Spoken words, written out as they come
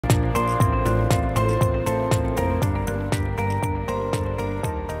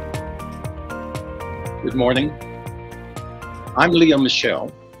Good morning. I'm Leo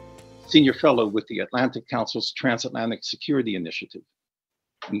Michel, Senior Fellow with the Atlantic Council's Transatlantic Security Initiative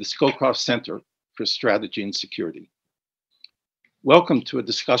and the Scowcroft Center for Strategy and Security. Welcome to a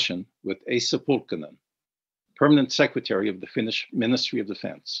discussion with Esa Pulkkinen, Permanent Secretary of the Finnish Ministry of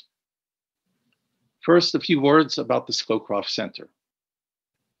Defense. First, a few words about the Scowcroft Center.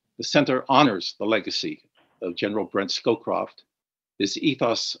 The center honors the legacy of General Brent Scowcroft, his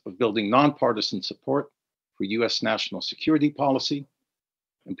ethos of building nonpartisan support for U.S. national security policy,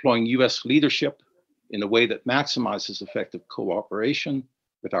 employing U.S. leadership in a way that maximizes effective cooperation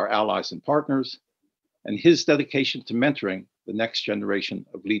with our allies and partners, and his dedication to mentoring the next generation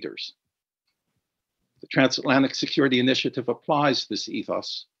of leaders. The Transatlantic Security Initiative applies this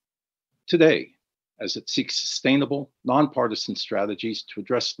ethos today as it seeks sustainable, nonpartisan strategies to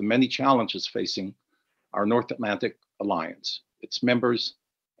address the many challenges facing our North Atlantic Alliance, its members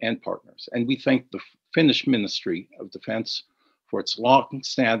and partners. And we thank the Finnish Ministry of Defense for its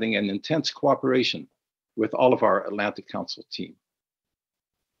long-standing and intense cooperation with all of our Atlantic Council team.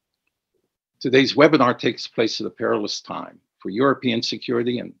 Today's webinar takes place at a perilous time for European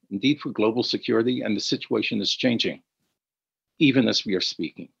security and indeed for global security, and the situation is changing, even as we are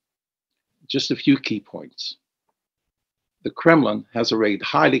speaking. Just a few key points. The Kremlin has arrayed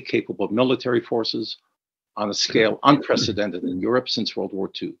highly capable military forces on a scale unprecedented in Europe since World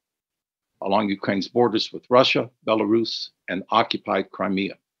War II, along Ukraine's borders with Russia, Belarus, and occupied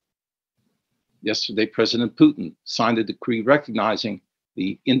Crimea. Yesterday, President Putin signed a decree recognizing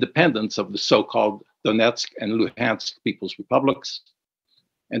the independence of the so-called Donetsk and Luhansk People's Republics,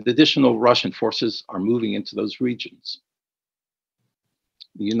 and additional Russian forces are moving into those regions.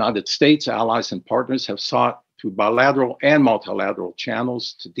 The United States, allies, and partners have sought through bilateral and multilateral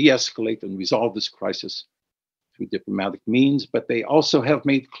channels to de-escalate and resolve this crisis through diplomatic means, but they also have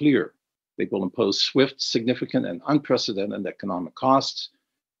made clear they will impose swift, significant, and unprecedented economic costs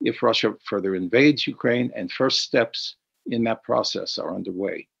if Russia further invades Ukraine, and first steps in that process are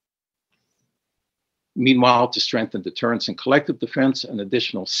underway. Meanwhile, to strengthen deterrence and collective defense, an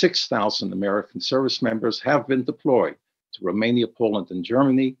additional 6,000 American service members have been deployed to Romania, Poland, and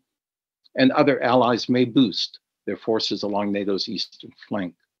Germany, and other allies may boost their forces along NATO's eastern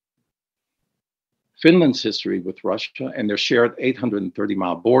flank. Finland's history with Russia and their shared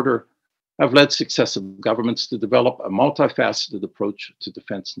 830-mile border have led successive governments to develop a multifaceted approach to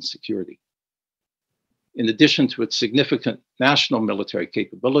defense and security. In addition to its significant national military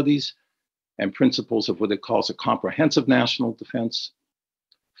capabilities and principles of what it calls a comprehensive national defense,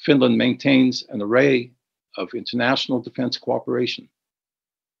 Finland maintains an array of international defense cooperation.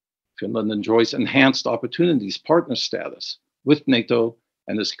 Finland enjoys enhanced opportunities partner status with NATO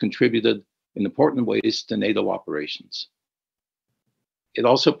and has contributed in important ways to NATO operations. It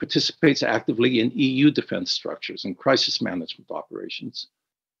also participates actively in EU defense structures and crisis management operations,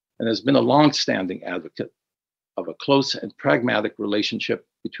 and has been a long-standing advocate of a close and pragmatic relationship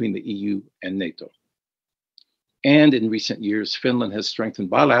between the EU and NATO. And in recent years, Finland has strengthened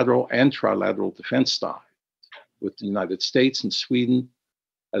bilateral and trilateral defense ties with the United States and Sweden,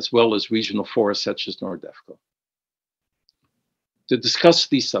 as well as regional forces such as NORDEFCO. To discuss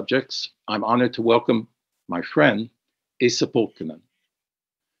these subjects, I'm honored to welcome my friend, Esa Pulkkinen.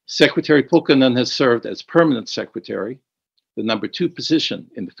 Secretary Pulkkinen has served as permanent secretary, the number 2 position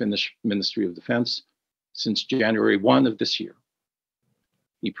in the Finnish Ministry of Defense, since January 1 of this year.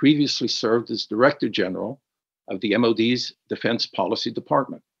 He previously served as Director General of the MOD's Defense Policy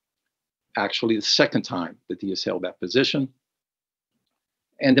Department, actually the second time that he has held that position.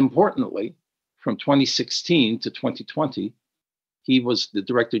 And importantly, from 2016 to 2020, he was the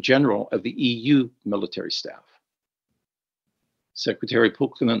Director General of the EU military staff. Secretary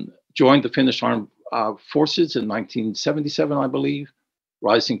Pulkkinen joined the Finnish Armed Forces in 1977, I believe,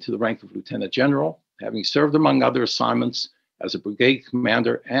 rising to the rank of Lieutenant General, having served, among other assignments, as a brigade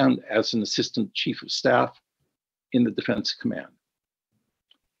commander and as an assistant chief of staff in the Defense Command.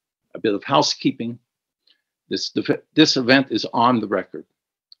 A bit of housekeeping. This event is on the record.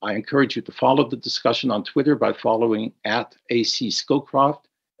 I encourage you to follow the discussion on Twitter by following @AC Scowcroft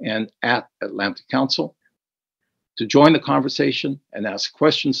and @Atlantic Council. To join the conversation and ask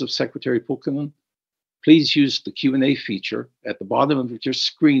questions of Secretary Pulkkinen, please use the Q&A feature at the bottom of your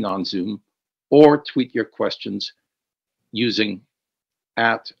screen on Zoom, or tweet your questions using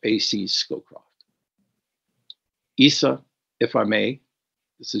 @AC Scowcroft. Esa, if I may,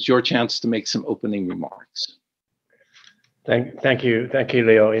 this is your chance to make some opening remarks. Thank you,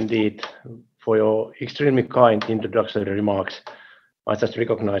 Leo, indeed, for your extremely kind introductory remarks. I just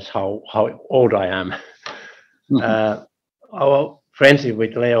recognize how old I am. Our friendship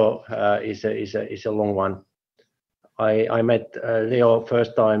with Leo is a long one. I met Leo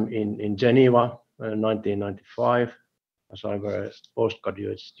first time in Geneva in 1995, as I was a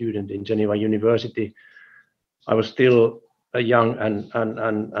postgraduate student in Geneva University. I was still a young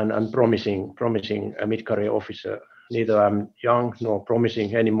and promising mid-career officer. Neither I'm young nor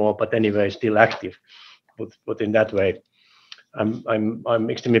promising anymore, but anyway, still active. Put in that way.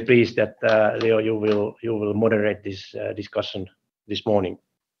 I'm extremely pleased that Leo, you will moderate this discussion this morning.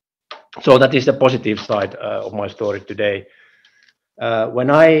 So that is the positive side of my story today. When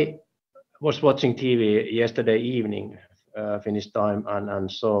I was watching TV yesterday evening, Finnish time, and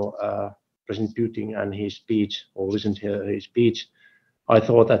saw President Putin and his speech, or listened to his speech, I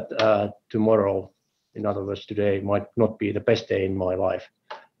thought that tomorrow, in other words, today, might not be the best day in my life.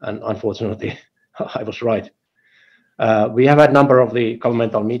 And unfortunately, I was right. We have had a number of the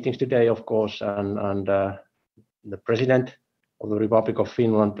governmental meetings today, of course, and the President of the Republic of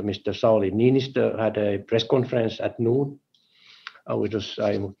Finland, Mr. Sauli Niinistö, had a press conference at noon, which was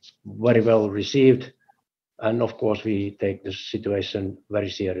very well received. And of course, we take the situation very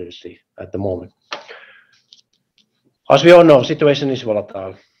seriously at the moment. As we all know, the situation is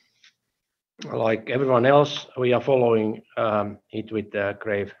volatile. Like everyone else, we are following it with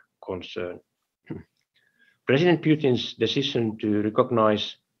grave concern. President Putin's decision to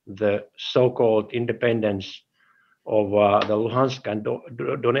recognize the so-called independence of the Luhansk and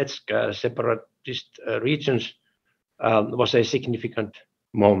Donetsk separatist regions was a significant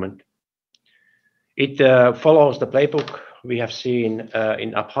moment. It follows the playbook we have seen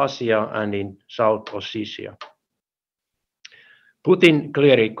in Abkhazia and in South Ossetia. Putin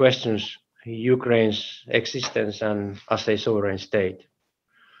clearly questions Ukraine's existence and as a sovereign state.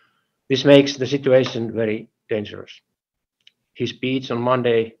 This makes the situation very dangerous. His speech on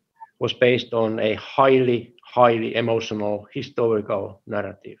Monday was based on a highly emotional historical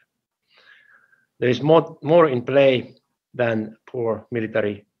narrative. There is more in play than poor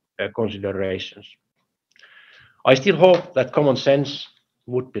military considerations. I still hope that common sense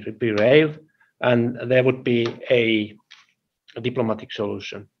would prevail and there would be a diplomatic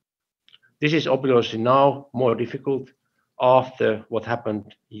solution. This is obviously now more difficult after what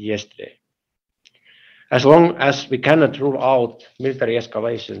happened yesterday. As long as we cannot rule out military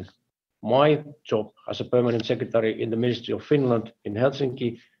escalation, my job as a permanent secretary in the Ministry of Finland in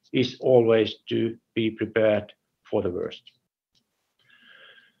Helsinki is always to be prepared for the worst.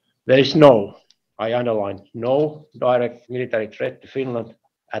 There is no, I underline, no direct military threat to Finland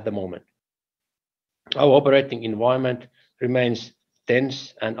at the moment. Our operating environment remains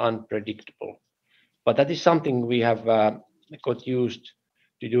tense and unpredictable, but that is something we have got used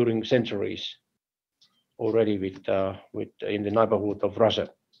to during centuries already in the neighborhood of Russia.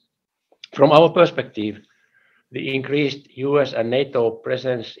 From our perspective, the increased US and NATO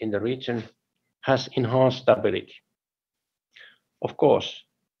presence in the region has enhanced stability. Of course,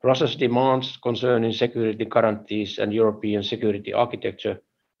 Russia's demands concerning security guarantees and European security architecture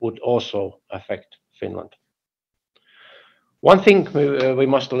would also affect Finland. One thing we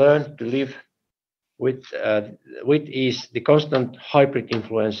must learn to live with is the constant hybrid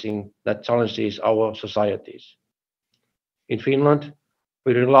influencing that challenges our societies. In Finland,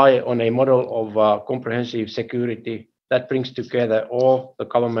 we rely on a model of comprehensive security that brings together all the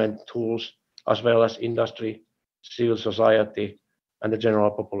government tools as well as industry, civil society, and the general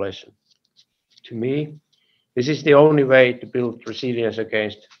population. To me, this is the only way to build resilience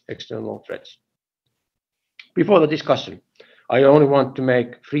against external threats. Before the discussion, I only want to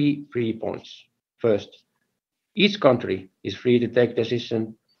make three points. First, each country is free to take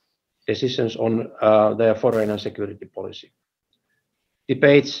decisions on their foreign and security policy.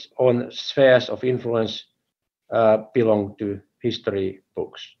 Debates on spheres of influence belong to history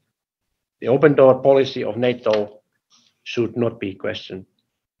books. The open door policy of NATO should not be questioned.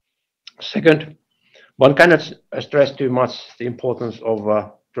 Second, one cannot stress too much the importance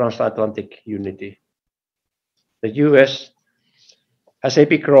of transatlantic unity. The US has a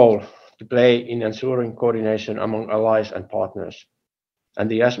big role to play in ensuring coordination among allies and partners, and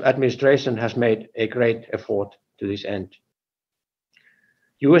the administration has made a great effort to this end.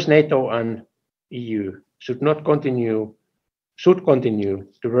 US, NATO, and EU should continue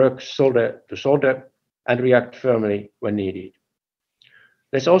to work shoulder to shoulder and react firmly when needed.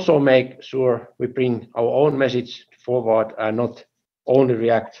 Let's also make sure we bring our own message forward and not only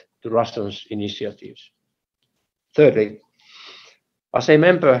react to Russia's initiatives. Thirdly, as a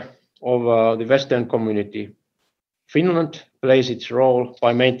member of the Western community, Finland plays its role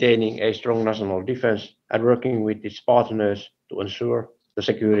by maintaining a strong national defense and working with its partners to ensure the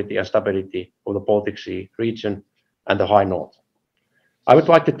security and stability of the Baltic Sea region and the High North. I would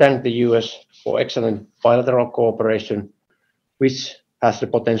like to thank the US for excellent bilateral cooperation, which has the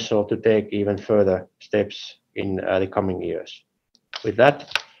potential to take even further steps in the coming years. With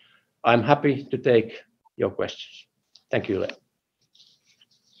that, I'm happy to take your questions. Thank you, Leo.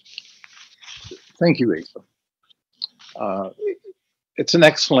 Thank you, Asa. It's an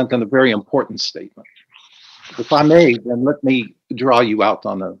excellent and a very important statement. If I may, then let me draw you out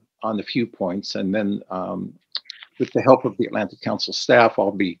on a few points, and then with the help of the Atlantic Council staff,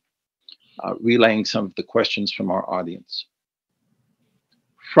 I'll be relaying some of the questions from our audience.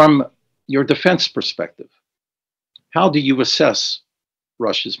 From your defense perspective, how do you assess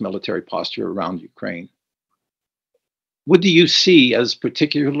Russia's military posture around Ukraine? What do you see as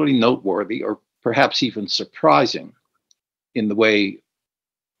particularly noteworthy or perhaps even surprising in the way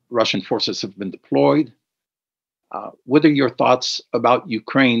Russian forces have been deployed? What are your thoughts about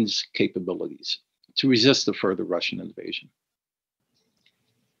Ukraine's capabilities to resist a further Russian invasion?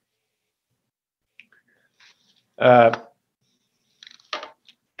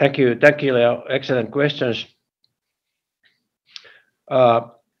 Thank you, Leo. Excellent questions.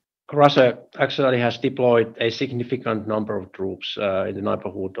 Russia actually has deployed a significant number of troops in the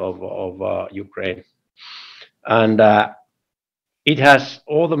neighborhood of Ukraine, and it has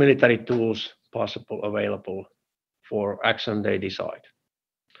all the military tools possible available for action they decide.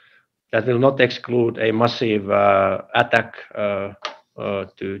 That will not exclude a massive attack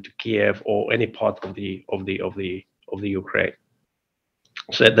to Kiev or any part of the Ukraine.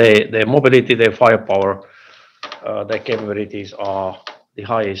 So their mobility, their firepower, their capabilities are the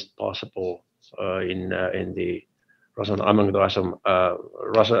highest possible in the among the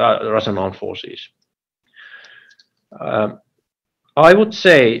Russian armed forces. I would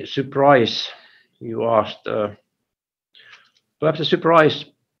say surprise. You asked. Perhaps the surprise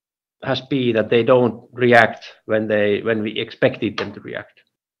has been that they don't react when we expected them to react.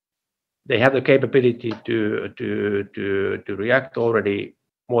 They have the capability to react already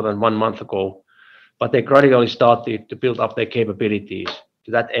more than 1 month ago, but they gradually started to build up their capabilities.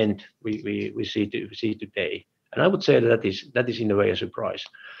 To that end, we see today, and I would say that is in a way a surprise.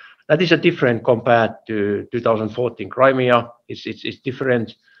 That is a different compared to 2014 Crimea. It's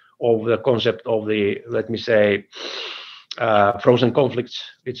different of the concept of the, let me say, frozen conflicts.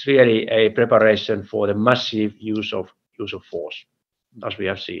 It's really a preparation for the massive use of force, as we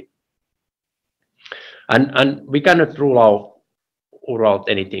have seen. And we cannot rule out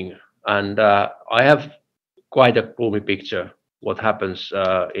anything. And I have quite a gloomy picture what happens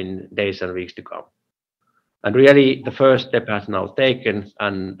in days and weeks to come. And really, the first step has now taken,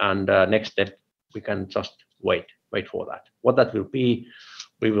 and next step we can just wait for that. What that will be,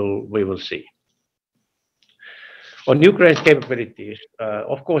 we will see. On Ukraine's capabilities,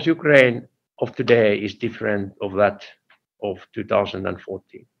 of course, Ukraine of today is different of that of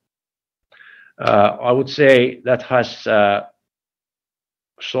 2014. I would say that has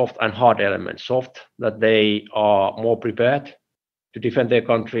soft and hard elements. Soft, that they are more prepared to defend their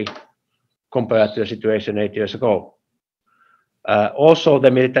country compared to the situation 8 years ago. Also,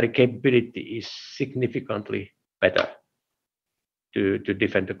 the military capability is significantly better to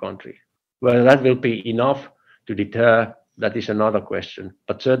defend the country. Whether that will be enough to deter, that is another question.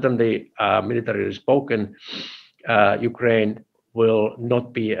 But certainly, militarily spoken, Ukraine will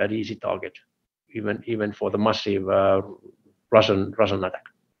not be an easy target, even for the massive Russian attack.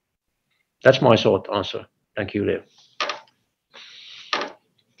 That's my short answer. Thank you, Leo.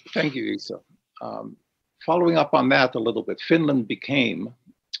 Thank you, Asa. Following up on that a little bit, Finland became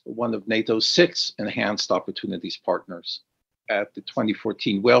one of NATO's 6 enhanced opportunities partners at the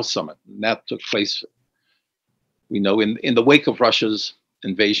 2014 Wales Summit. And that took place, we know, in the wake of Russia's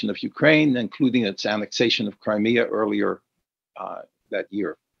invasion of Ukraine, including its annexation of Crimea earlier that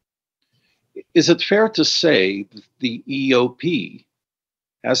year. Is it fair to say that the EOP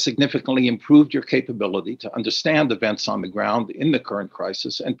has significantly improved your capability to understand events on the ground in the current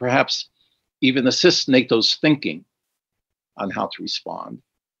crisis and perhaps even assist NATO's thinking on how to respond?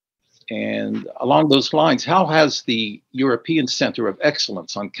 And along those lines, how has the European Center of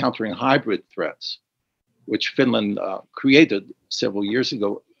Excellence on Countering Hybrid Threats, which Finland created several years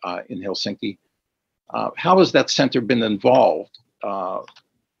ago in Helsinki, how has that center been involved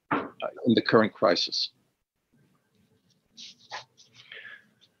in the current crisis?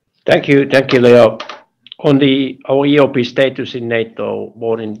 Thank you, Leo. On our EOP status in NATO,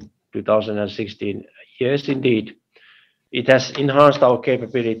 born in 2016, yes, indeed, it has enhanced our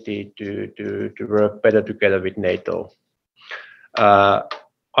capability to work better together with NATO.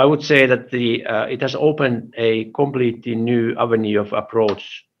 I would say that it has opened a completely new avenue of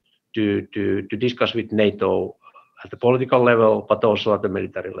approach to discuss with NATO the political level, but also at the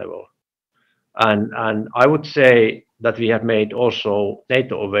military level. And I would say that we have made also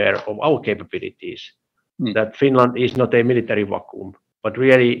NATO aware of our capabilities, that Finland is not a military vacuum, but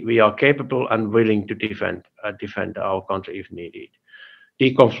really we are capable and willing to defend our country if needed.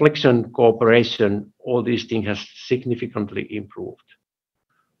 Deconfliction, cooperation, all these things has significantly improved.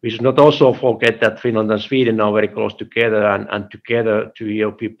 We should not also forget that Finland and Sweden are very close together, and together to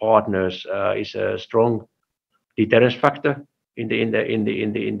EOP partners is a strong deterrence factor in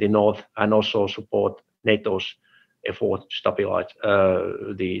the north, and also support NATO's effort to stabilize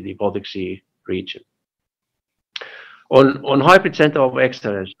the Baltic Sea region. On hybrid center of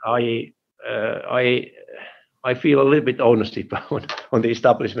excellence, I feel a little bit ownership on the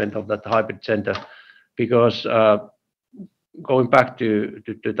establishment of that hybrid center, because going back to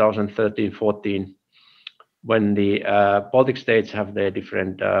 2013-14, when the Baltic states have their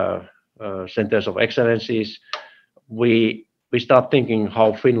different centers of excellencies, we start thinking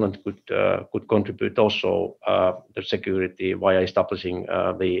how Finland could contribute also to security via establishing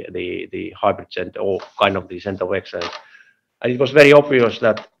the hybrid center, or kind of the center of excellence. And it was very obvious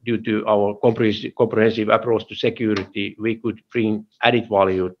that due to our comprehensive approach to security, we could bring added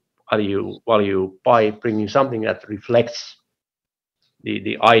value by bringing something that reflects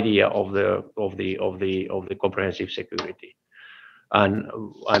the idea of the comprehensive security.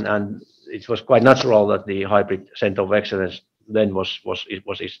 And it was quite natural that the hybrid center of excellence then was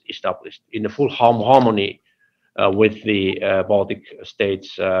established in the full harmony with the Baltic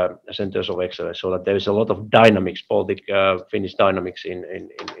states centers of excellence, so that there is a lot of dynamics, Baltic Finnish dynamics in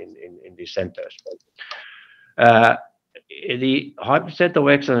these centers. The hybrid center of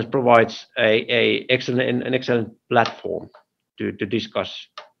excellence provides an excellent platform to discuss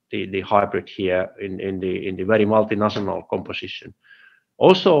the hybrid here in the very multinational composition.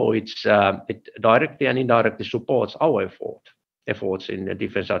 Also, it directly and indirectly supports our efforts in the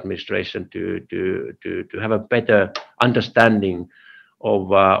defense administration to have a better understanding of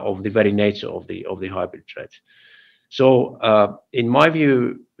the very nature of the hybrid threat. So, in my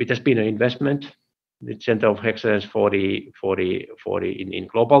view, it has been an investment, the center of excellence in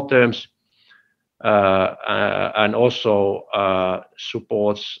global terms, and also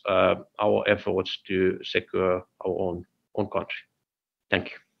supports our efforts to secure our own country.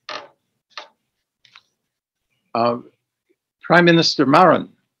 Thank you. Prime Minister Marin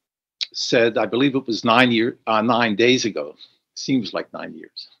said, I believe it was 9 days ago, seems like 9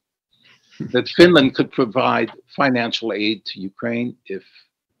 years, that Finland could provide financial aid to Ukraine if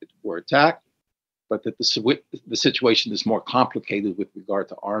it were attacked, but that the situation is more complicated with regard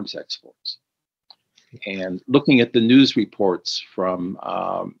to arms exports. And looking at the news reports from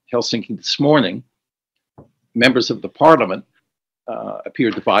Helsinki this morning, members of the parliament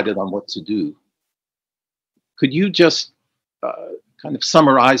appear divided on what to do. Could you just kind of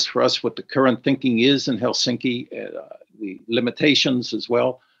summarize for us what the current thinking is in Helsinki, the limitations as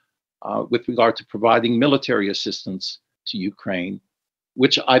well, with regard to providing military assistance to Ukraine,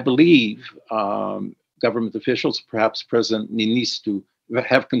 which I believe government officials, perhaps President Niinistö,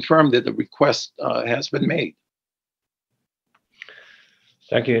 have confirmed that the request has been made?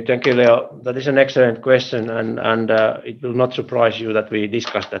 Thank you, Leo. That is an excellent question, and it will not surprise you that we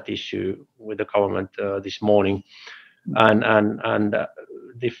discussed that issue with the government this morning. And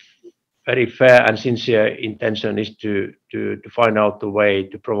the very fair and sincere intention is to find out the way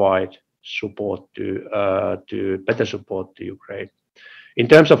to provide support to better support to Ukraine. In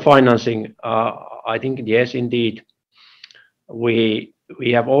terms of financing, I think yes, indeed, we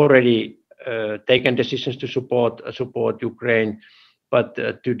have already taken decisions to support Ukraine, but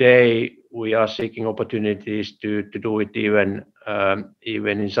today we are seeking opportunities to do it even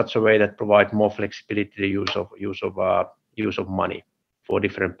in such a way that provide more flexibility to use of money for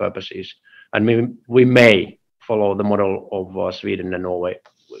different purposes. And we may follow the model of Sweden and Norway,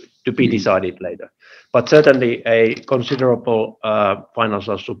 to be decided later. But certainly a considerable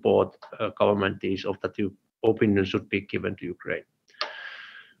financial support government is of that opinion should be given to Ukraine.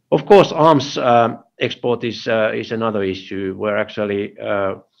 Of course, arms export is another issue where actually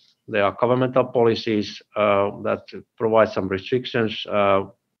there are governmental policies that provide some restrictions.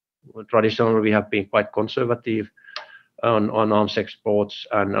 Traditionally, we have been quite conservative on arms exports,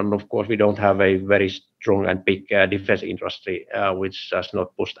 and of course, we don't have a very strong and big defense industry, which has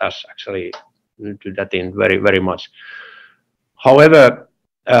not pushed us actually to that in very much. However,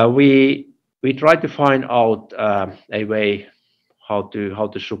 we try to find out a way how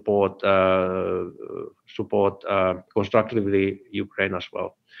to support constructively Ukraine as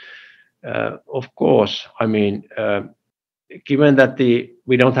well. Of course, I mean, given that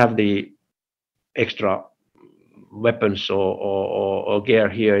we don't have the extra weapons or gear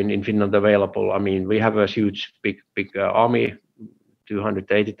here in Finland available. I mean, we have a huge, big army,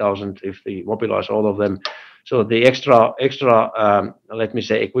 280,000 if we mobilize all of them. So the extra let me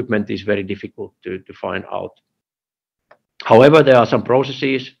say, equipment is very difficult to find out. However, there are some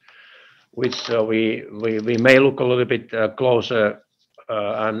processes which we may look a little bit closer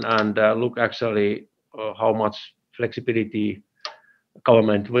and look actually how much flexibility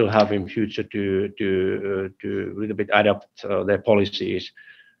government will have in future to little bit adapt their policies.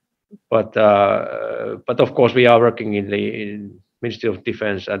 But of course we are working in the Ministry of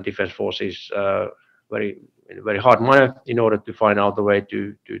Defense and Defense Forces in a very hard manner in order to find out a way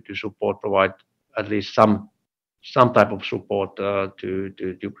to support, provide at least some type of support to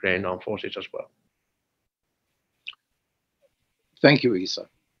Ukraine armed forces as well. Thank you, Isa.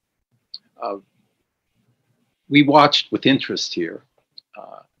 We watched with interest here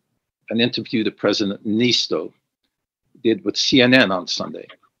an interview that President Nisto did with CNN on Sunday.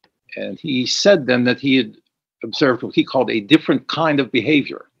 And he said then that he had observed what he called a different kind of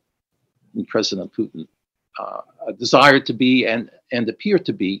behavior in President Putin, a desire to be and appear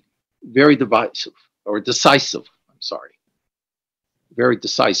to be very decisive, very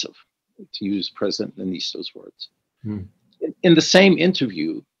decisive, to use President Nisto's words. In the same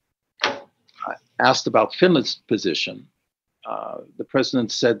interview, asked about Finland's position, the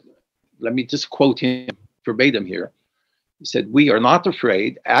president said, let me just quote him verbatim here. He said, "We are not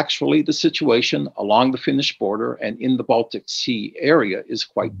afraid. Actually, the situation along the Finnish border and in the Baltic Sea area is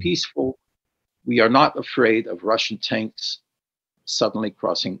quite peaceful. We are not afraid of Russian tanks suddenly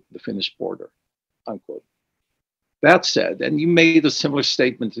crossing the Finnish border," unquote. That said, and you made a similar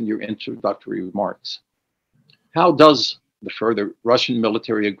statement in your introductory remarks, how does the further Russian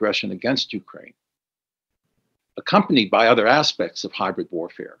military aggression against Ukraine, accompanied by other aspects of hybrid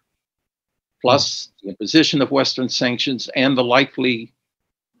warfare, plus the imposition of Western sanctions and the likely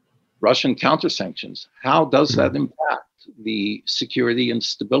Russian counter-sanctions, how does that impact the security and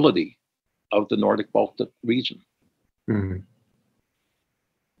stability of the Nordic-Baltic region?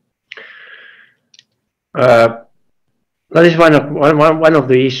 That is one of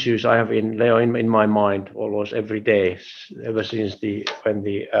the issues I have in my mind almost every day, ever since when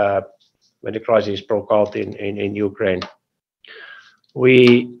the crisis broke out in Ukraine.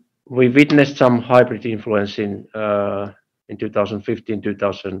 We witnessed some hybrid influence in 2015,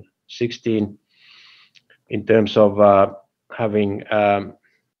 2016, in terms of having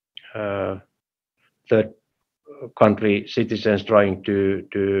third country citizens trying to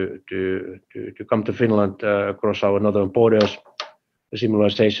come to Finland across our northern borders. A similar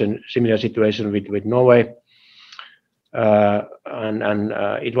situation with Norway, and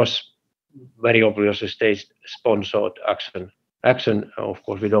it was very obviously state-sponsored action. Of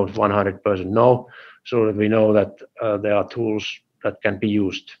course, we don't 100% know, so that we know that there are tools that can be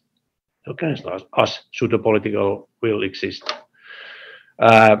used against us should the political will exist.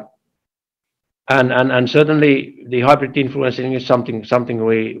 And certainly the hybrid influencing is something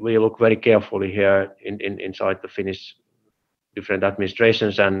we look very carefully here inside the Finnish different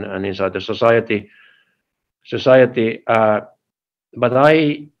administrations and inside the society. But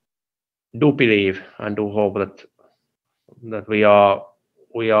I do believe and do hope that we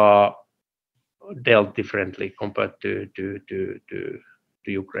are dealt differently compared to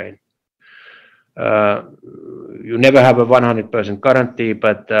Ukraine. You never have a 100% guarantee,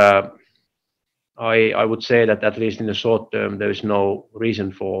 but I would say that at least in the short term, there is no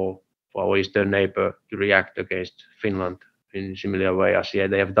reason for our eastern neighbor to react against Finland in similar way as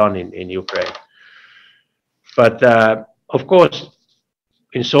they have done in Ukraine. But of course,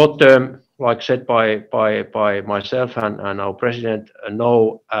 in short term, like said by myself and our president,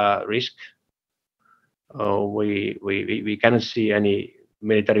 no risk. We cannot see any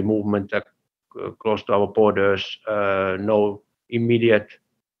military movement close to our borders. No immediate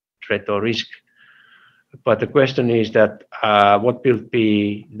threat or risk. But the question is that what will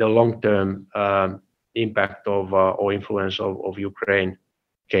be the long-term impact of or influence of Ukraine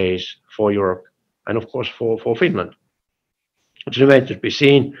case for Europe and of course for Finland. It remains to be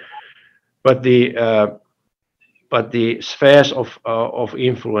seen. But the spheres of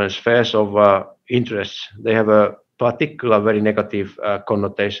influence, spheres of interests, they have a particular very negative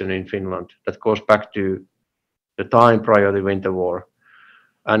connotation in Finland that goes back to the time prior to the Winter War.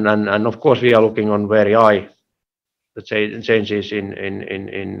 And of course we are looking on very high, let's say, changes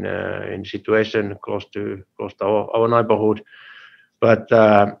in situation close to our neighborhood, but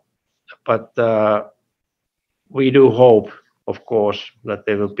we do hope, of course, that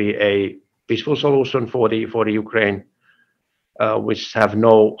there will be a peaceful solution for the Ukraine which have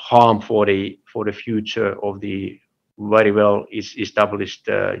no harm for the future of the very well established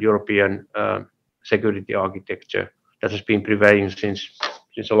European security architecture that has been prevailing since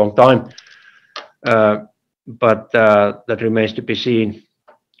a long time. But that remains to be seen.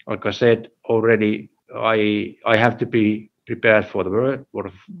 Like I said already, I have to be prepared for the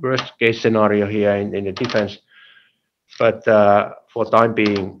worst case scenario here in the defense. But for time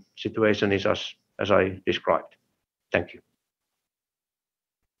being, situation is as I described. Thank you.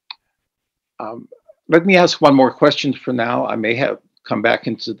 Let me ask one more question for now. I may have come back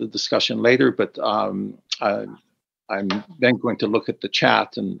into the discussion later, but I'm then going to look at the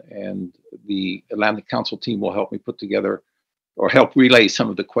chat, and the Atlantic Council team will help me put together or help relay some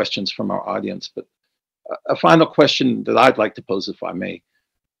of the questions from our audience. But a final question that I'd like to pose, if I may,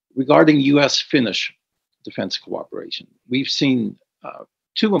 regarding US-Finnish defense cooperation. We've seen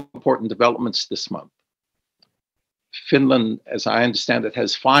two important developments this month. Finland, as I understand it,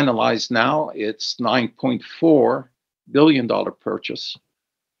 has finalized now its $9.4 billion purchase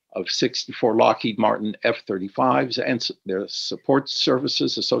of 64 Lockheed Martin F-35s and their support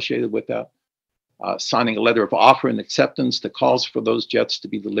services associated with that, signing a letter of offer and acceptance that calls for those jets to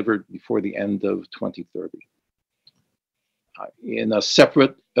be delivered before the end of 2030. In a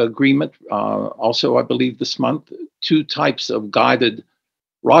separate agreement, also I believe this month, two types of guided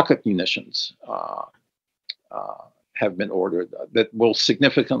rocket munitions have been ordered that will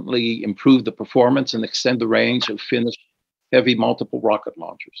significantly improve the performance and extend the range of Finnish heavy multiple rocket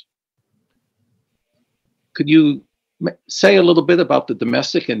launchers. Could you say a little bit about the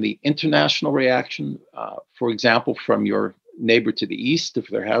domestic and the international reaction, for example, from your neighbor to the east, if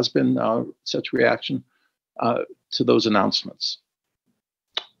there has been such reaction to those announcements?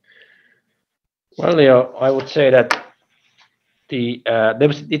 Well, Leo, I would say that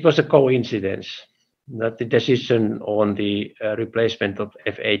it was a coincidence that the decision on the replacement of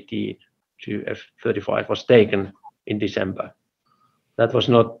F-18 to F-35 was taken in December. That was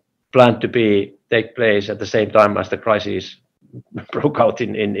not planned to take place at the same time as the crisis broke out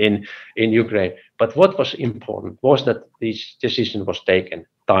in Ukraine. But what was important was that this decision was taken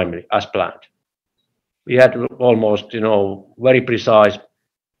timely, as planned. We had almost, very precise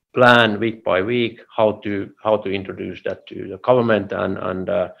plan week by week how to introduce that to the government,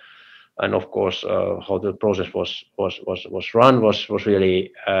 and of course how the process was run was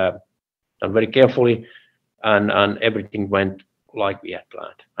really done very carefully, and everything went like we had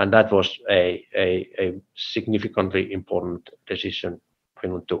planned, and that was a significantly important decision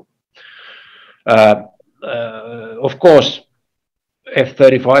Finland took. Of course,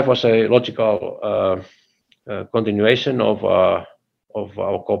 F-35 was a logical continuation of our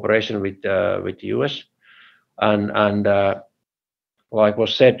cooperation with the US, and like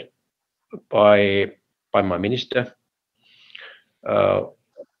was said by my minister,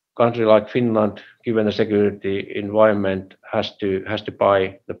 country like Finland, given the security environment, has to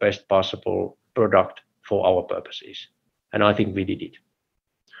buy the best possible product for our purposes, and I think we did it.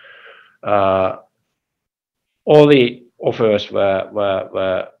 All the offers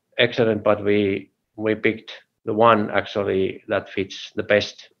were excellent, but we picked the one actually that fits the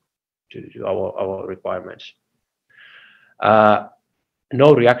best to our requirements.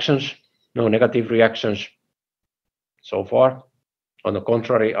 No reactions, no negative reactions so far. On the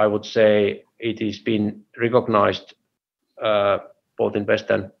contrary, I would say it has been recognized both in West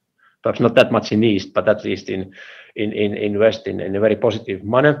and perhaps not that much in East, but at least in West in a very positive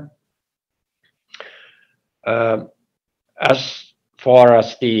manner. As far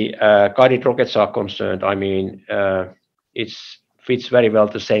as the guided rockets are concerned, I mean, it fits very well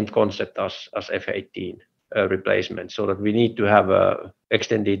the same concept as F-18 replacement, so that we need to have a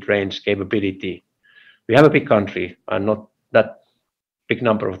extended range capability. We have a big country and not that big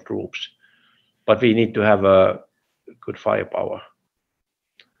number of troops, but we need to have a good firepower,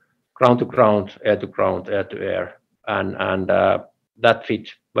 ground to ground, air to ground, air to air, and that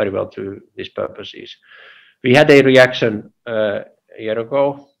fits very well to these purposes. We had a reaction a year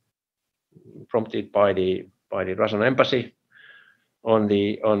ago, prompted by the Russian embassy on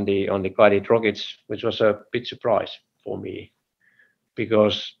the guided rockets, which was a big surprise for me,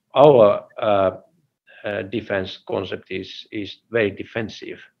 because our defense concept is very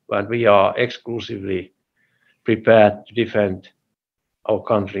defensive, and we are exclusively prepared to defend our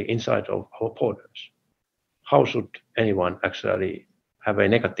country inside of our borders. How should anyone actually have a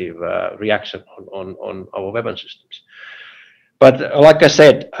negative reaction on our weapon systems? But like I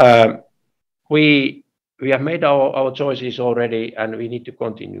said, we have made our choices already, and we need to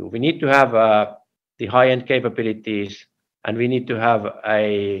continue. We need to have the high-end capabilities, and we need to have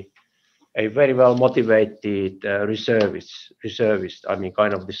a a very well motivated reservist. I mean,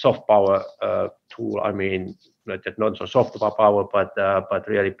 kind of the soft power tool. I mean, not so soft power, but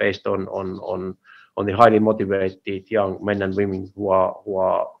really based on the highly motivated young men and women who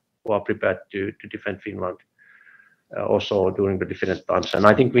are prepared to defend Finland also during the different times. And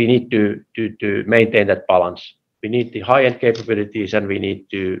I think we need to maintain that balance. We need the high-end capabilities, and we need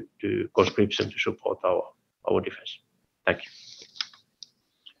to conscription to support our defense. Thank you.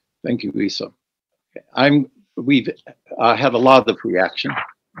 Thank you, Isa. We've had a lot of reaction,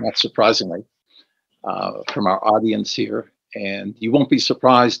 not surprisingly, from our audience here, and you won't be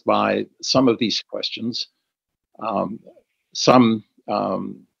surprised by some of these questions. Some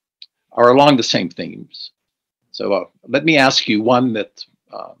are along the same themes. So let me ask you one that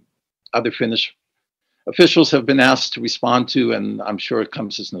other Finnish officials have been asked to respond to, and I'm sure it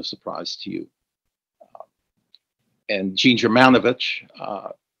comes as no surprise to you. And Gene Germanovich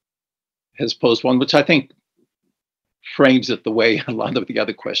has posed one, which I think frames it the way a lot of the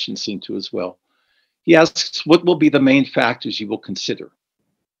other questions seem to as well. He asks, what will be the main factors you will consider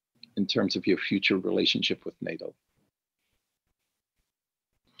in terms of your future relationship with NATO?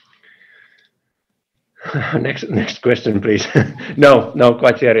 Next question, please. No,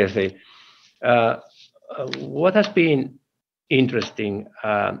 quite seriously. What has been interesting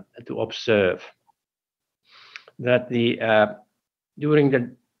to observe that during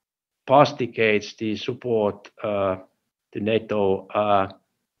the past decades, the support to NATO,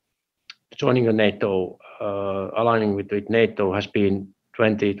 joining the NATO, aligning with NATO has been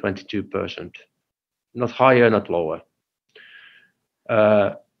 22%, not higher, not lower.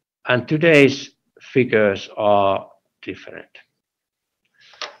 And today's figures are different.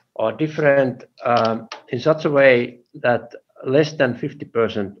 In such a way that less than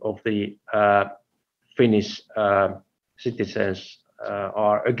 50% of the Finnish citizens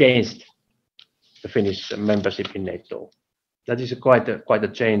are against the Finnish membership in NATO. That is quite a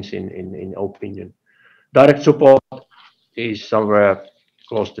change in opinion. Direct support is somewhere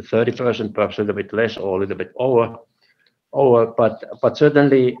close to 30%, perhaps a little bit less or a little bit over. But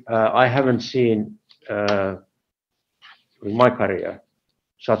certainly I haven't seen in my career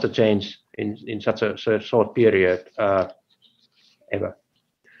such a change in such a short period ever.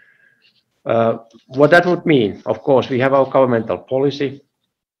 What that would mean, of course, we have our governmental policy,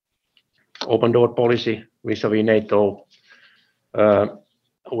 open door policy vis-a-vis NATO,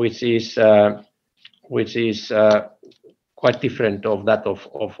 which is quite different of that of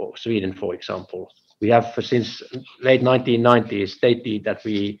Sweden, for example. We have since late 1990s stated that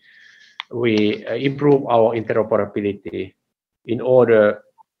we improve our interoperability in order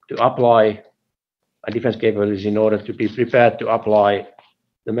to apply a defense capabilities, in order to be prepared to apply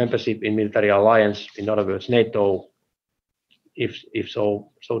the membership in military alliance, in other words, NATO, if so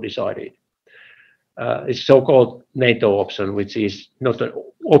decided. It's so-called NATO option, which is not an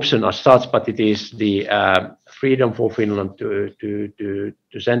option as such, but it is the freedom for Finland to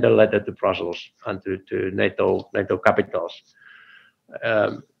send a letter to Brussels and to NATO capitals,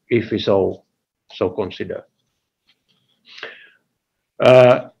 if we so consider.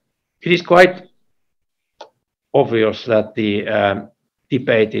 It is quite obvious that the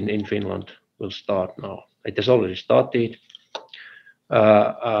debate in Finland will start now. It has already started.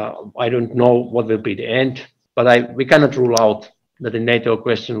 I don't know what will be the end, but we cannot rule out that the NATO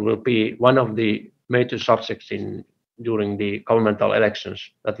question will be one of the major subjects during the governmental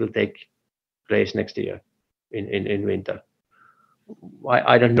elections that will take place next year in winter.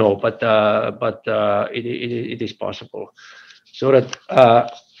 I don't know, but it is possible. So that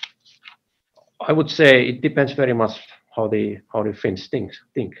I would say it depends very much how the Finns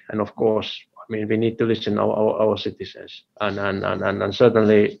think, and of course, I mean, we need to listen to our citizens, and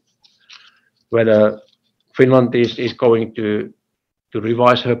certainly whether Finland is going to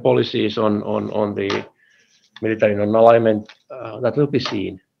revise her policies on the military non-alignment, that will be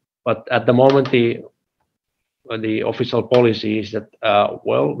seen. But at the moment, the official policy is that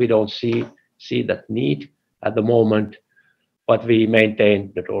well, we don't see that need at the moment, but we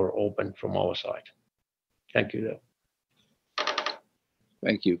maintain the door open from our side. Thank you.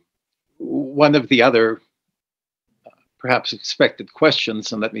 Thank you. One of the other perhaps expected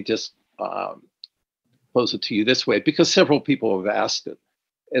questions, and let me just pose it to you this way, because several people have asked it.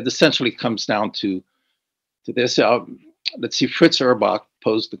 It essentially comes down to this. Let's see, Fritz Erbach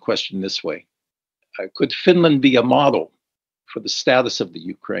posed the question this way. Could Finland be a model for the status of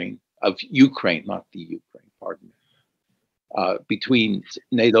Ukraine, not the Ukraine, pardon me, between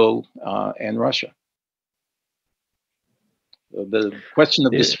NATO and Russia? The question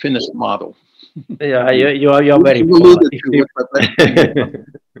of this Finnish model. Yeah, you are very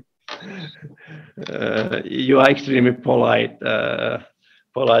You are extremely polite,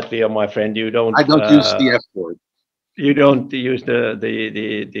 politely, my friend. You don't. I don't use the F word. You don't use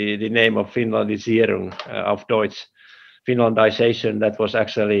the name of Finlandisierung of Deutsch, Finlandization. That was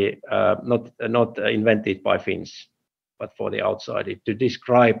actually not invented by Finns, but for the outside to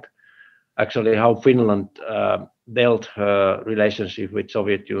describe actually how Finland dealt her relationship with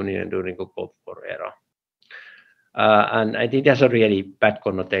Soviet Union during the Cold War era. And it has a really bad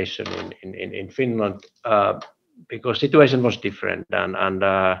connotation in Finland because situation was different, and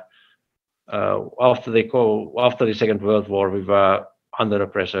after the Second World War, we were under the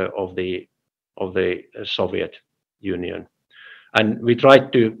pressure of the Soviet Union, and we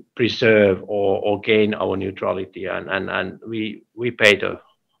tried to preserve or gain our neutrality, and we paid a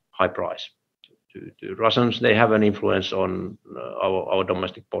high price. To Russians, they have an influence on our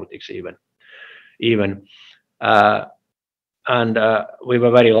domestic politics even. And we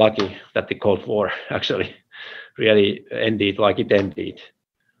were very lucky that the Cold War actually really ended like it ended,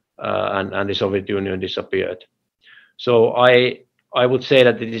 and the Soviet Union disappeared. So I would say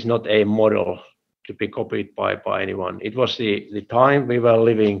that it is not a model to be copied by anyone. It was the time we were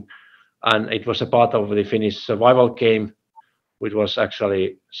living, and it was a part of the Finnish survival game, which was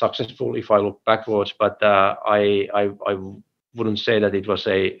actually successful if I look backwards. But I wouldn't say that it was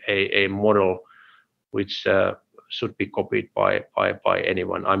a model which should be copied by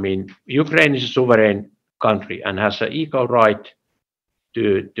anyone. I mean, Ukraine is a sovereign country and has an equal right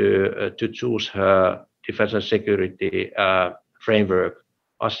to choose her defense and security framework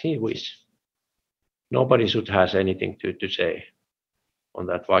as he wishes. Nobody should have anything to say on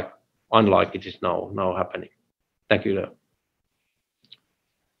that, like unlike it is now happening. Thank you.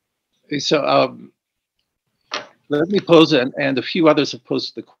 So let me pose, and a few others have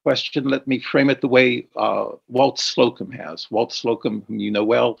posed the question. Let me frame it the way Walt Slocum has. Walt Slocum, whom you know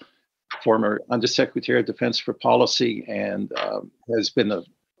well, former Undersecretary of Defense for Policy, and has been a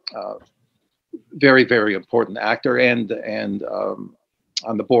very, very important actor and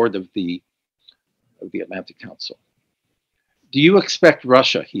on the board of the Atlantic Council. Do you expect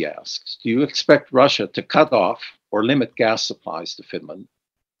Russia, he asks, do you expect Russia to cut off or limit gas supplies to Finland?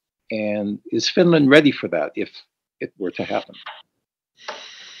 And is Finland ready for that if it were to happen?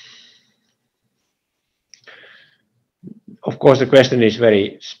 Of course, the question is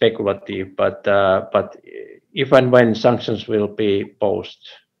very speculative, but if and when sanctions will be posed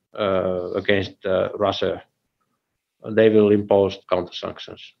against Russia, they will impose counter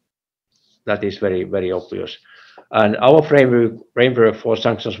sanctions. That is very, very obvious. And our framework for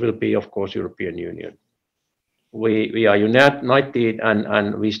sanctions will be, of course, European Union. We are united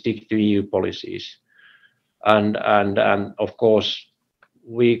and we stick to EU policies. And of course,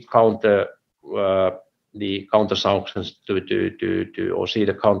 we counter the counter sanctions or see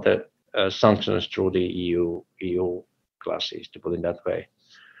the counter sanctions through the EU classes, to put it that way.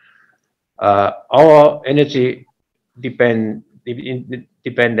 Our energy dependence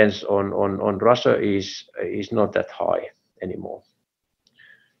on Russia is not that high anymore.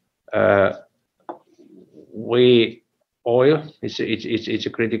 Oil it's a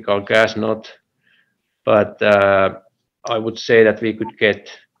critical gas, but I would say that we could get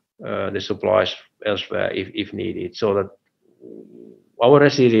the supplies elsewhere if needed, so that our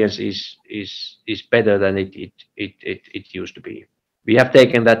resilience is better than it used to be. We have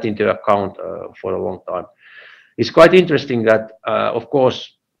taken that into account for a long time. It's quite interesting that, of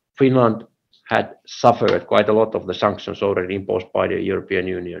course, Finland had suffered quite a lot of the sanctions already imposed by the European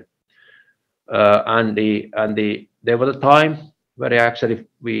Union, and there was a time where actually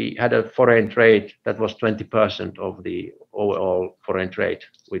we had a foreign trade that was 20% of the overall foreign trade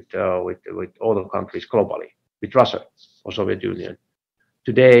with all the countries globally, with Russia or Soviet Union.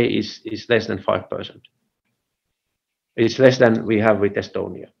 Today is less than 5%. It's less than we have with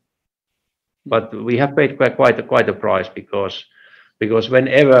Estonia. But we have paid quite a price because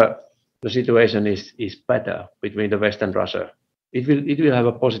whenever the situation is better between the West and Russia, it will have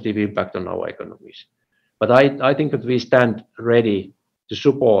a positive impact on our economies. But I think that we stand ready to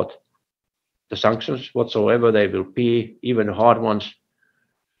support the sanctions whatsoever they will be, even hard ones,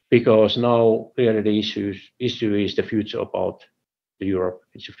 because now clearly the issue is the future about Europe.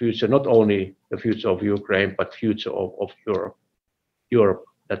 It's a future, not only the future of Ukraine, but future of Europe. Europe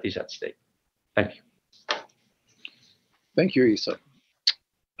that is at stake. Thank you. Thank you, Isa.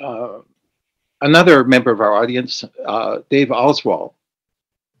 Another member of our audience, Dave Oswald,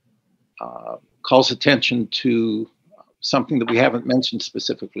 calls attention to something that we haven't mentioned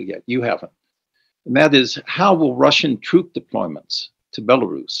specifically yet. You haven't. And that is, how will Russian troop deployments to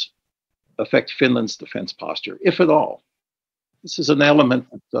Belarus affect Finland's defense posture, if at all? this is an element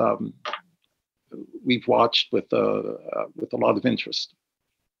that we've watched with a lot of interest.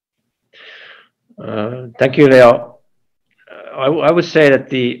 Thank you, Leo. I would say that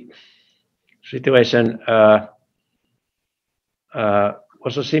the situation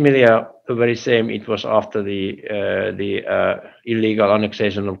was so similar, the very same it was after the illegal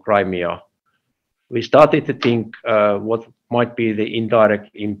annexation of Crimea. We started to think what might be the indirect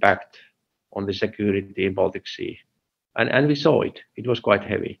impact on the security in Baltic Sea, and we saw it. It was quite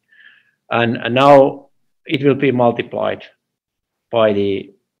heavy, and now it will be multiplied by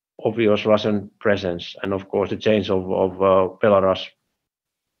the obvious Russian presence, and of course the change of Belarus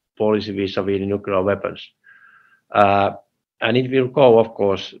policy vis-a-vis the nuclear weapons. And it will go, of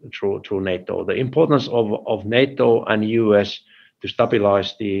course, through NATO. The importance of NATO and US to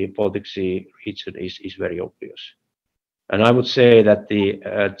stabilize the Baltic Sea region is very obvious. And I would say that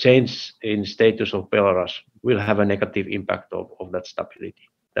the change in status of Belarus will have a negative impact of that stability.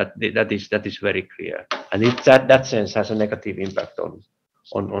 That is very clear. And that sense has a negative impact on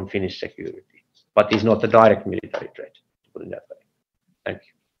Finnish security, but it's not a direct military threat, to put it that way. Thank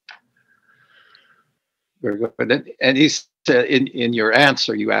you. Very good. And in your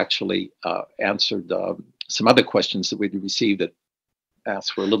answer, you actually answered some other questions that we'd received that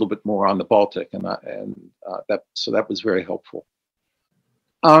asked for a little bit more on the Baltic, and that was very helpful.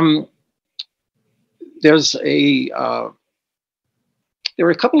 There are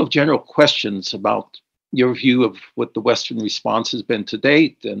a couple of general questions about your view of what the Western response has been to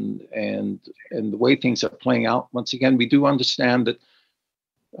date and the way things are playing out. Once again, we do understand that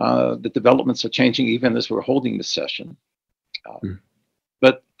the developments are changing even as we're holding this session.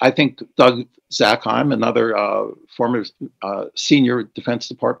 But I think Doug Zakheim, another former senior Defense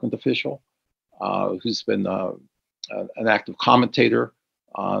Department official who's been an active commentator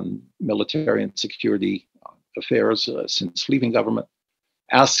on military and security affairs since leaving government,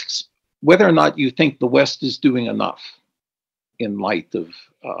 asks whether or not you think the West is doing enough in light of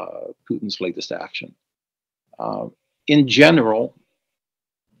Putin's latest action. In general,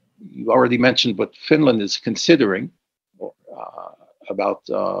 you already mentioned what Finland is considering about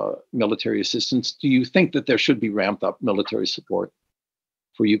military assistance. Do you think that there should be ramped up military support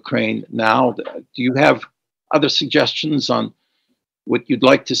for Ukraine now? Do you have other suggestions on what you'd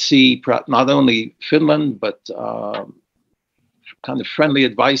like to see, not only Finland, but kind of friendly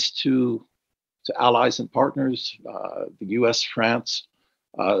advice to allies and partners, the US, France,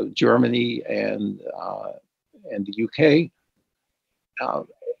 Germany, and the UK?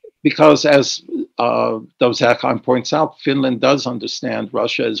 Because as Dov Zakheim points out, Finland does understand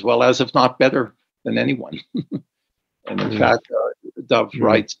Russia as well as, if not better than anyone. And in fact, Dov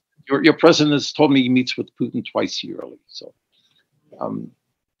writes, your president has told me he meets with Putin twice yearly. So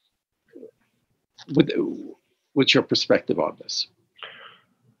what's your perspective on this?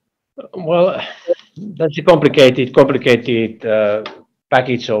 Well, that's a complicated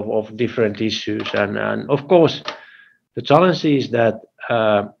package of different issues. And of course, the challenge is that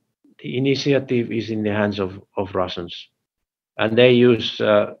the initiative is in the hands of Russians, and they use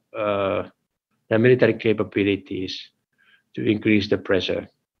their military capabilities to increase the pressure,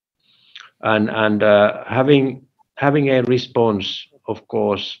 and having a response, of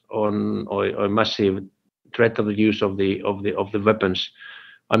course, on a massive threat of the use of the weapons.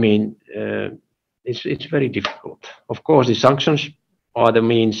 I mean, it's very difficult. Of course, the sanctions are the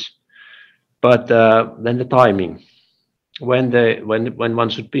means, but then the timing. When one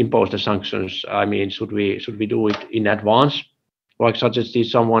should impose the sanctions, I mean, should we do it in advance, like suggested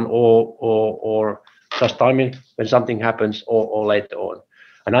someone, or just timing when something happens, or later on?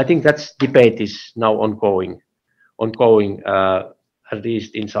 And I think that debate is now ongoing, at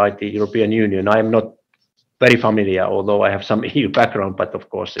least inside the European Union. I am not very familiar, although I have some EU background, but of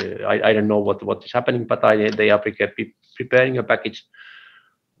course I don't know what is happening. But they are preparing a package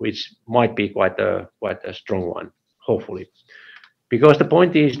which might be quite a strong one, hopefully. Because the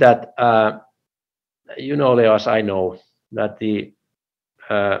point is that Leo, as I know, that the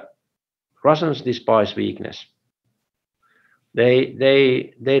Russians despise weakness.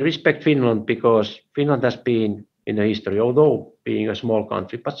 They respect Finland because Finland has been in the history, although being a small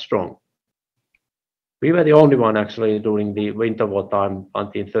country, but strong. We were the only one actually during the winter war time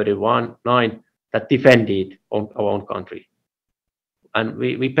until 1939 that defended our own country. And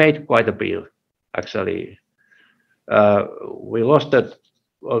we paid quite a bill, actually. We lost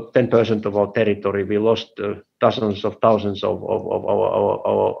 10% of our territory. We lost dozens of thousands of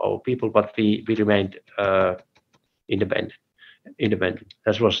our people, but we remained independent.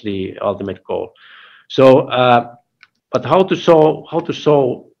 That was the ultimate goal. So, but how to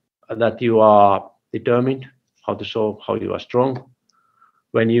show that you are determined how to show how you are strong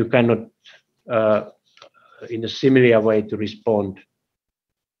when you cannot, in a similar way, to respond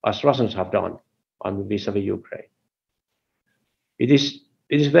as Russians have done vis-a-vis Ukraine. It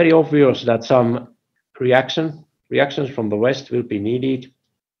is very obvious that some reactions from the West will be needed.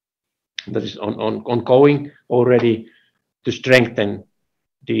 That is ongoing already to strengthen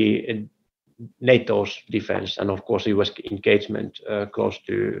the NATO's defense, and of course US engagement close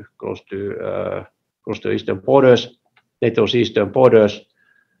to eastern borders, NATO's eastern borders.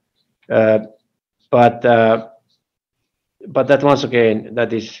 But that once again,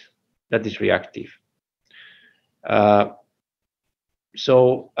 that is reactive.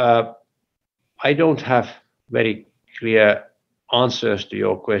 So I don't have very clear answers to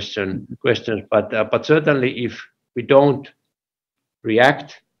your questions, but certainly if we don't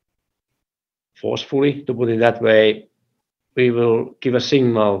react forcefully, to put it that way, we will give a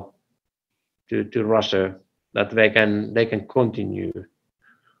signal to Russia that they can continue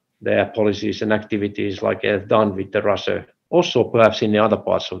their policies and activities like they've done with the Russia, also perhaps in the other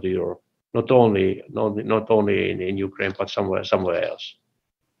parts of the Europe, not only in Ukraine, but somewhere else.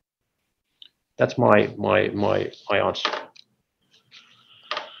 That's my answer.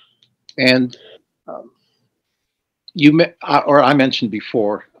 And I mentioned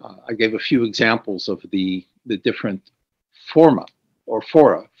before, I gave a few examples of the different fora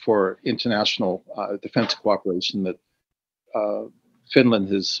for international defense cooperation that Finland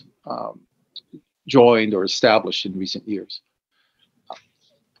has joined or established in recent years.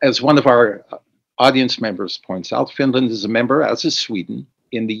 As one of our audience members points out, Finland is a member, as is Sweden,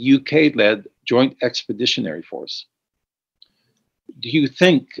 in the UK-led Joint Expeditionary Force. Do you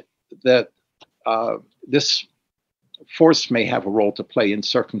think that this force may have a role to play in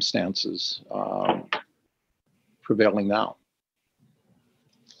circumstances prevailing now?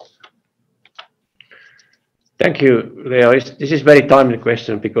 Thank you, Leo. This is a very timely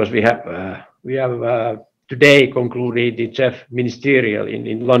question because we have today concluded the CEF ministerial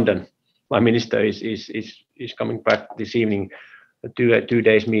in London. My minister is coming back this evening to a 2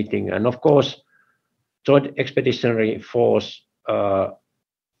 days meeting, and of course, Joint Expeditionary Force,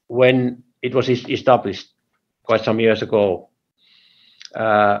 when it was established quite some years ago,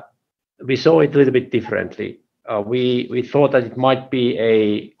 we saw it a little bit differently. We thought that it might be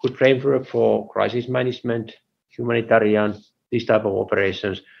a good framework for crisis management, humanitarian, these type of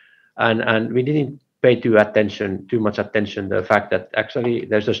operations, and we didn't pay too much attention to the fact that actually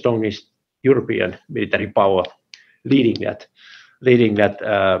there's the strongest European military power leading that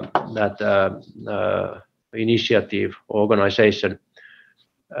initiative, organization,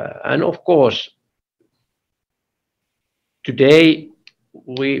 and of course, today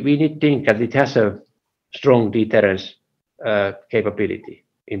we need to think that it has a strong deterrence capability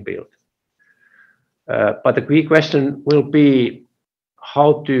inbuilt. But the key question will be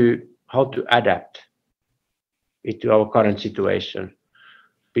how to adapt it to our current situation,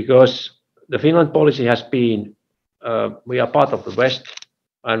 because the Finland policy has been we are part of the West,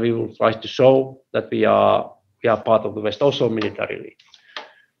 and we will try to show that we are part of the West also militarily,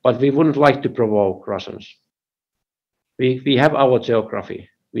 but we wouldn't like to provoke Russians. We have our geography.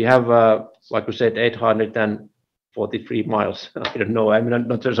 We have, like we said, 843 miles. I don't know, I'm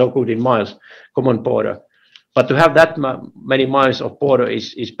not so good in miles, common border. But to have that many miles of border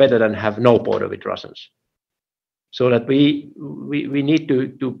is better than have no border with Russians. So that we need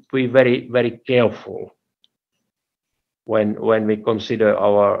to be very, very careful when we consider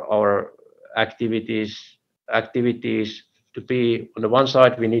our activities to be, on the one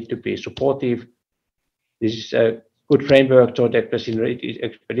side, we need to be supportive. This is a good framework. Joint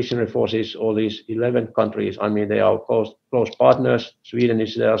Expeditionary Forces, all these 11 countries, I mean, they are close partners. Sweden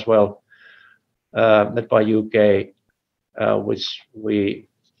is there as well, led by UK, which we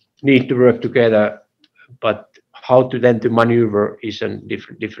need to work together. But how to then to maneuver is a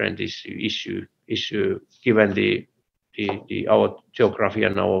different issue given our geography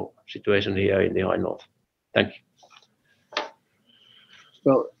and our situation here in the high north. Thank you.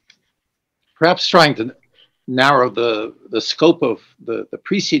 Well, perhaps trying to narrow the scope of the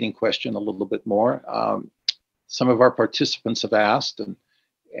preceding question a little bit more. Some of our participants have asked, and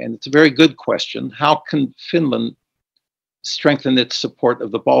it's a very good question, how can Finland strengthen its support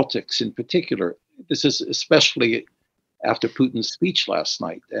of the Baltics in particular? This is especially after Putin's speech last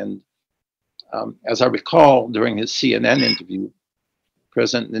night. And as I recall, during his CNN interview,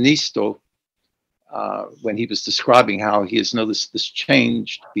 President Niinisto, when he was describing how he has noticed this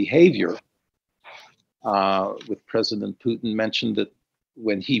changed behavior with President Putin, mentioned that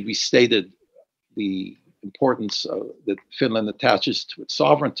when he restated the importance that Finland attaches to its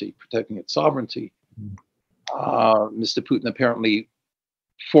sovereignty, protecting its sovereignty, Mr. Putin apparently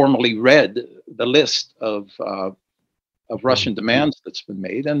formally read the list of Russian demands that's been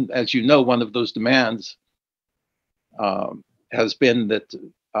made. And as you know, one of those demands has been that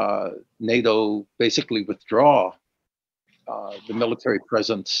NATO basically withdraw the military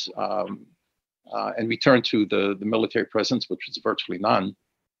presence and return to the military presence, which was virtually none,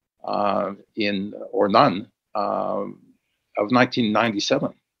 of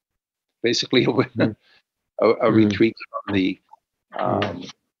 1997. Basically, a retreat from the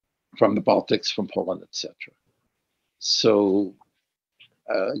Baltics, from Poland, etc. So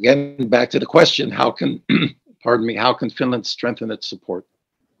again, back to the question: how can, pardon me, how can Finland strengthen its support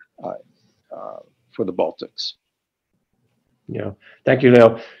for the Baltics? Yeah, thank you,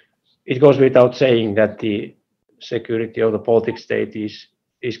 Leo. It goes without saying that the security of the Baltic state is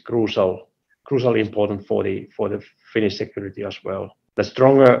crucially important for the Finnish security as well. The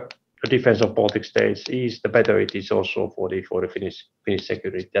stronger the defense of Baltic states is, the better it is also for the Finnish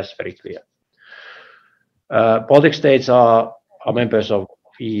security. That's very clear. Baltic states are members of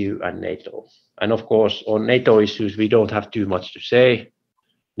EU and NATO, and of course, on NATO issues we don't have too much to say.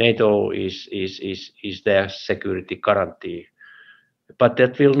 NATO is their security guarantee, but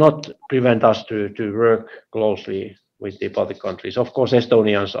that will not prevent us to work closely with the Baltic countries. Of course,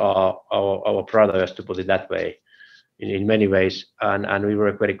 Estonians are our brothers, to put it that way, in many ways, and we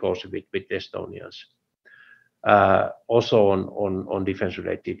work very closely with the Estonians. Also on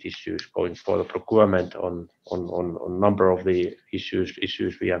defense-related issues, going for the procurement on number of the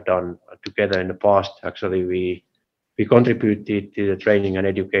issues we have done together in the past. Actually, we contributed to the training and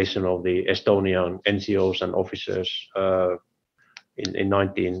education of the Estonian NCOs and officers in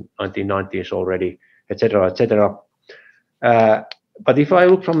 1990s already, etc., etc. But if I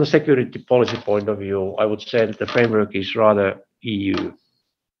look from the security policy point of view, I would say that the framework is rather EU.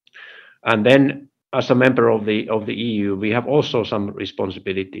 And then, as a member of the EU, we have also some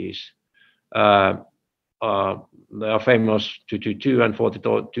responsibilities. There are famous 222 and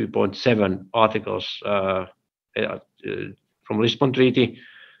 42.7 articles from Lisbon Treaty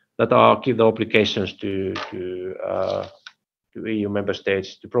that give the obligations to EU member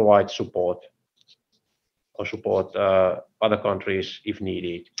states to provide support or support other countries if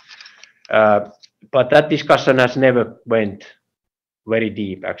needed. But that discussion has never went very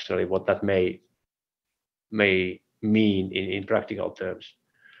deep, actually, what that may mean in practical terms.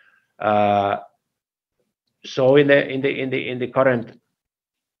 So in the current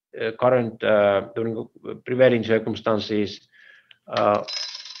during prevailing circumstances,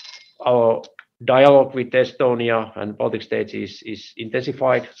 our dialogue with Estonia and Baltic states is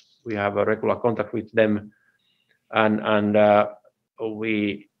intensified. We have a regular contact with them, and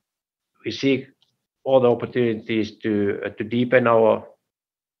we seek all the opportunities to deepen our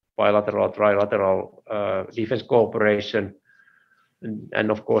bilateral, trilateral defense cooperation, and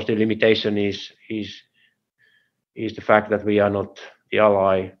of course the limitation is the fact that we are not the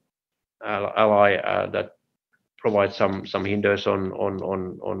ally that provides some hinders on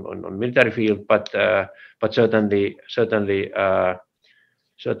military field, but certainly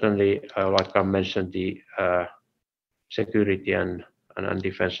like I mentioned, the security and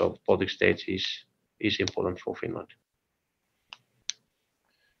defense of Baltic states is important for Finland.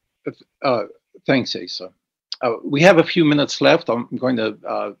 Thanks, Asa. We have a few minutes left. I'm going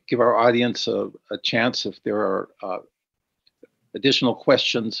to give our audience a chance if there are additional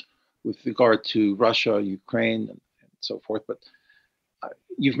questions with regard to Russia, Ukraine, and so forth. But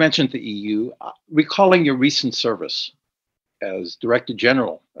you've mentioned the EU. Recalling your recent service as Director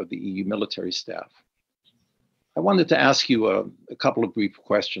General of the EU military staff, I wanted to ask you a couple of brief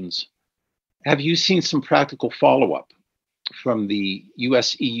questions. Have you seen some practical follow-up from the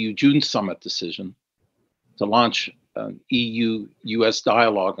US-EU June summit decision to launch an EU-US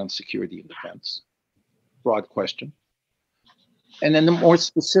dialogue on security and defense? Broad question. And then more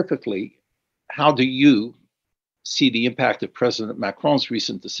specifically, how do you see the impact of President Macron's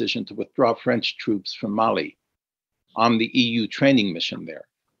recent decision to withdraw French troops from Mali on the EU training mission there?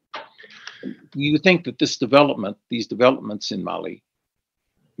 Do you think that these developments in Mali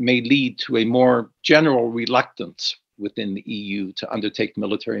may lead to a more general reluctance within the EU to undertake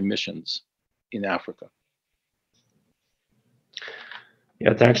military missions in Africa?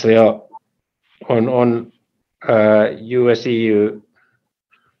 Yeah, thanks, Leo. On US-EU,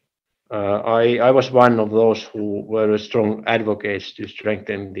 I was one of those who were strong advocates to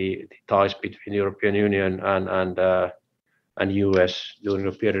strengthen the ties between the European Union and US during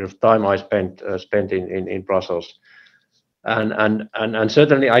a period of time I spent in Brussels, and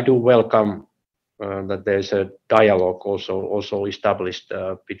certainly I do welcome that there's a dialogue also established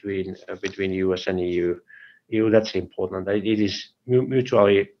between US and EU EU, that's important. It is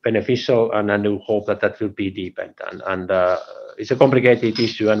mutually beneficial, and I do hope that that will be deepened. And it's a complicated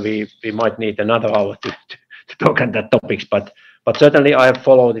issue, and we might need another hour to talk on that topics. But certainly I have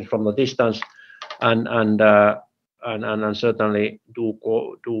followed it from the distance, and certainly do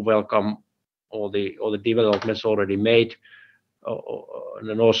welcome all the developments already made,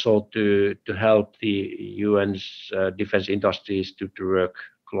 and also to help the UN's defense industries to work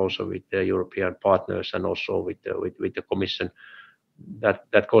closer with the European partners and also with the Commission.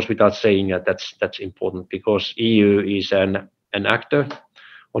 That goes without saying that that's important, because EU is an actor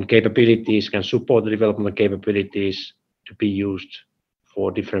on capabilities, can support the development capabilities to be used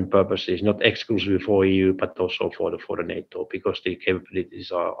for different purposes, not exclusively for EU, but also for the NATO, because the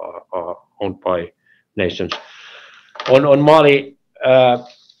capabilities are owned by nations. On Mali,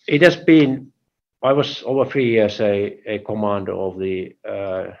 it has been. I was over 3 years a commander of the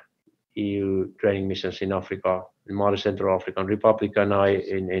EU training missions in Africa, in Mali, Central African Republic, and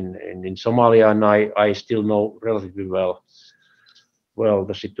in Somalia, and I still know relatively well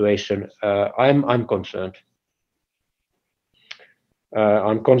the situation. I'm concerned.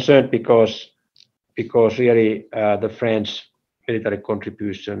 I'm concerned because really the French military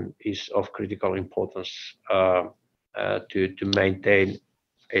contribution is of critical importance to maintain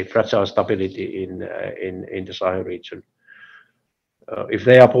a fragile stability in the Sahel region. If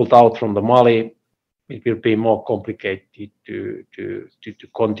they are pulled out from the Mali, it will be more complicated to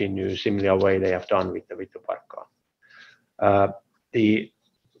continue similar way they have done with the Barkhane. The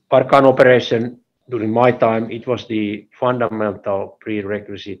Barkhane operation during my time, it was the fundamental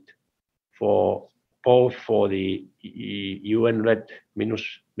prerequisite for both for the UN-led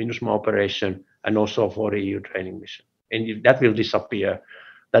MINUSMA operation and also for the EU training mission. And if that will disappear,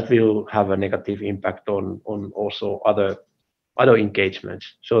 that will have a negative impact on also other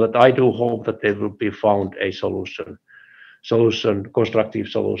engagements. So that I do hope that there will be found a constructive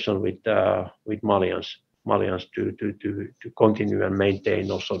solution with Malians to continue and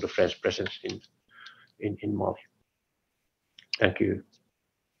maintain also the French presence in Mali. Thank you.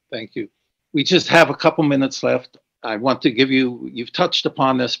 Thank you. We just have a couple minutes left. I want to give you've touched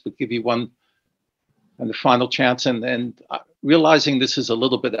upon this, but give you one and the final chance, and realizing this is a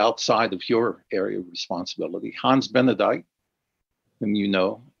little bit outside of your area of responsibility. Hans Benedijk, whom you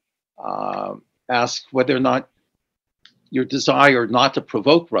know, asked whether or not your desire not to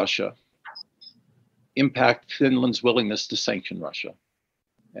provoke Russia impact Finland's willingness to sanction Russia,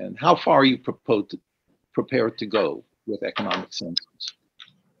 and how far are you prepared to go with economic sanctions?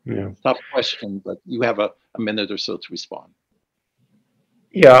 Yeah. Tough question, but you have a minute or so to respond.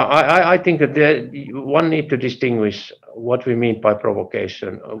 Yeah, I think that one need to distinguish what we mean by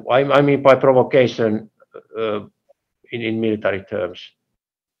provocation. I mean by provocation in military terms.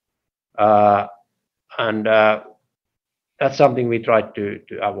 And that's something we try to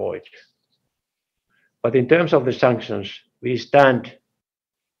avoid. But in terms of the sanctions, we stand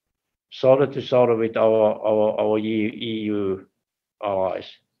shoulder to shoulder with our EU allies.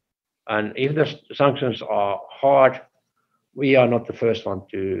 And if the sanctions are hard, we are not the first one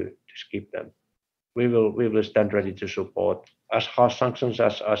to skip them. We will stand ready to support as harsh sanctions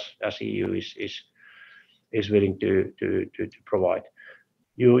as EU is willing to provide.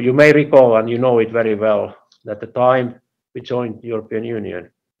 You may recall, and you know it very well, that the time we joined the European Union,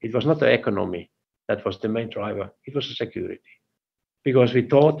 it was not the economy that was the main driver, it was the security. Because we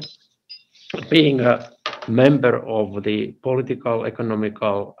thought being a member of the political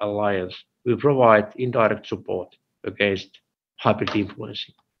economical alliance will provide indirect support against hybrid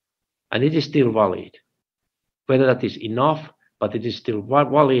influencing. And it is still valid. Whether that is enough, but it is still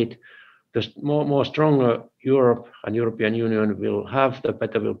valid, the more stronger Europe and European Union will have, the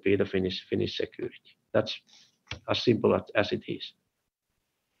better will be the Finnish security. That's as simple as it is.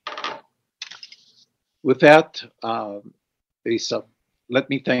 With that, Esa, let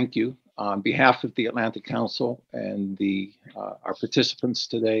me thank you on behalf of the Atlantic Council and our participants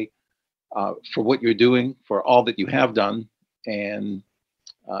today for what you're doing, for all that you have done, and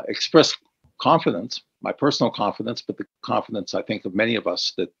express confidence, my personal confidence, but the confidence, I think, of many of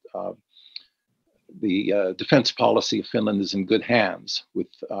us that the defense policy of Finland is in good hands with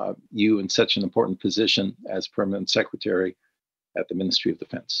you in such an important position as Permanent Secretary at the Ministry of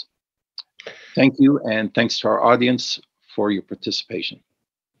Defense. Thank you, and thanks to our audience for your participation.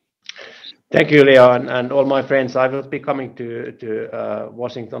 Thank you, Leo, and all my friends. I will be coming to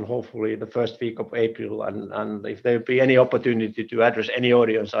Washington hopefully the first week of April, and if there will be any opportunity to address any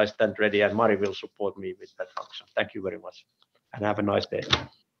audience, I stand ready, and Mari will support me with that function. Thank you very much, and have a nice day.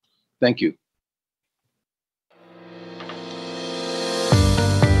 Thank you.